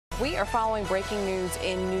We are following breaking news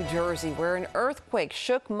in New Jersey, where an earthquake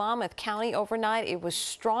shook Monmouth County overnight. It was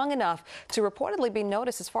strong enough to reportedly be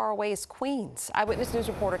noticed as far away as Queens. Eyewitness News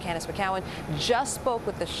reporter Candace McCowan just spoke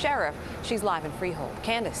with the sheriff. She's live in Freehold.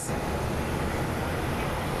 Candace.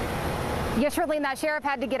 Yes, Shirley, that sheriff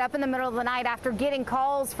had to get up in the middle of the night after getting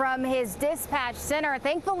calls from his dispatch center.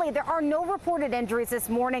 Thankfully, there are no reported injuries this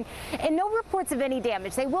morning and no reports of any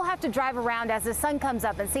damage. They will have to drive around as the sun comes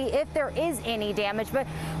up and see if there is any damage. But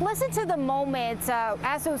listen to the moment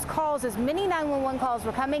as those calls, as many 911 calls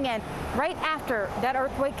were coming in right after that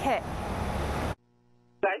earthquake hit.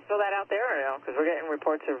 You guys feel that out there or no? Because we're getting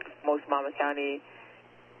reports of most Monmouth County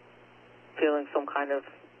feeling some kind of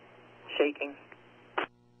shaking.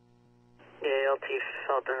 Yeah, LT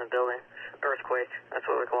felt in the building. Earthquake, that's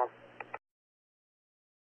what we call them.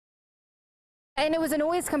 And it was a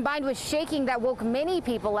noise combined with shaking that woke many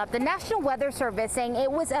people up. The National Weather Service saying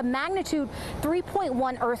it was a magnitude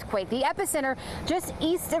 3.1 earthquake. The epicenter just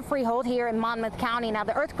east of Freehold here in Monmouth County. Now,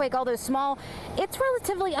 the earthquake, although small, it's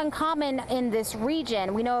relatively uncommon in this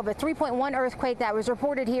region. We know of a 3.1 earthquake that was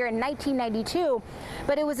reported here in 1992,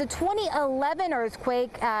 but it was a 2011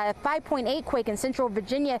 earthquake, 5.8 quake in central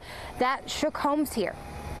Virginia that shook homes here.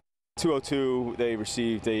 202, they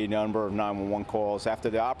received a number of 911 calls after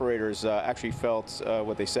the operators actually felt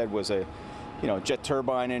what they said was a jet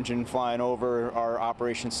turbine engine flying over our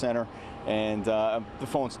operations center, and the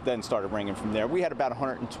phones then started ringing from there. We had about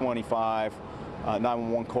 125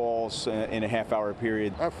 911 calls in a half-hour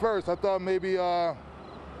period. At first, I thought maybe, I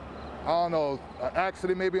don't know, an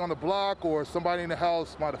accident maybe on the block, or somebody in the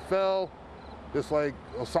house might have fell, just like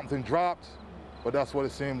something dropped, but that's what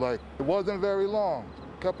it seemed like. It wasn't very long.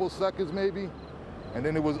 Couple of seconds maybe, and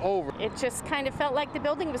then it was over. It just kind of felt like the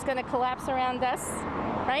building was going to collapse around us,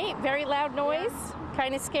 right? Very loud noise,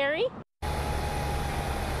 kind of scary.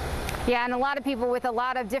 Yeah, and a lot of people with a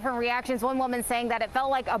lot of different reactions. One woman saying that it felt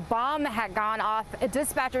like a bomb had gone off.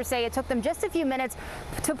 Dispatchers say it took them just a few minutes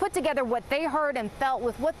to put together what they heard and felt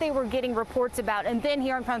with what they were getting reports about, and then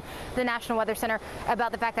hearing from the National Weather Center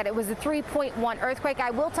about the fact that it was a 3.1 earthquake. I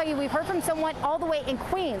will tell you, we've heard from someone all the way in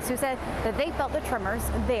Queens who said that they felt the tremors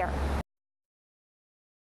there.